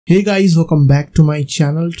Hey guys, welcome back to my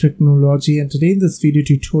channel Technology, and today in this video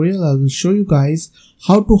tutorial I will show you guys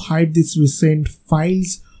how to hide these recent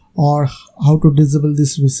files or how to disable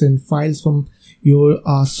these recent files from your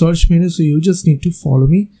search menu. So you just need to follow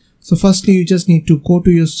me. So firstly you just need to go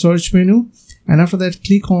to your search menu, and after that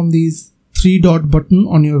click on these three dot button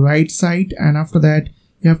on your right side, and after that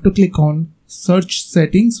you have to click on search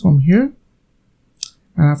settings from here,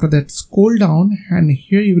 and after that scroll down, and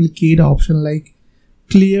here you will get an option like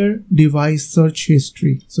clear device search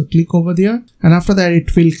history. So click over there, and after that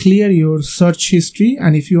it will clear your search history.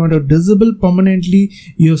 And if you want to disable permanently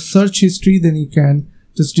your search history, then you can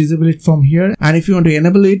just disable it from here, and if you want to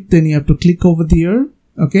enable it, then you have to click over there.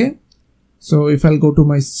 Okay, so if I'll go to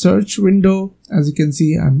my search window, as you can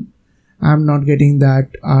see I'm not getting that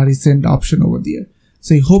recent option over there.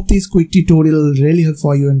 So I hope this quick tutorial will really help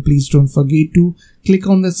for you, and please don't forget to click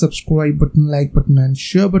on the subscribe button, like button and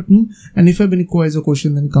share button. And if you have any queries or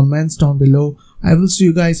questions, then comments down below. I will see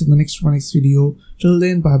you guys in the next video. Till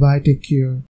then, bye bye, take care.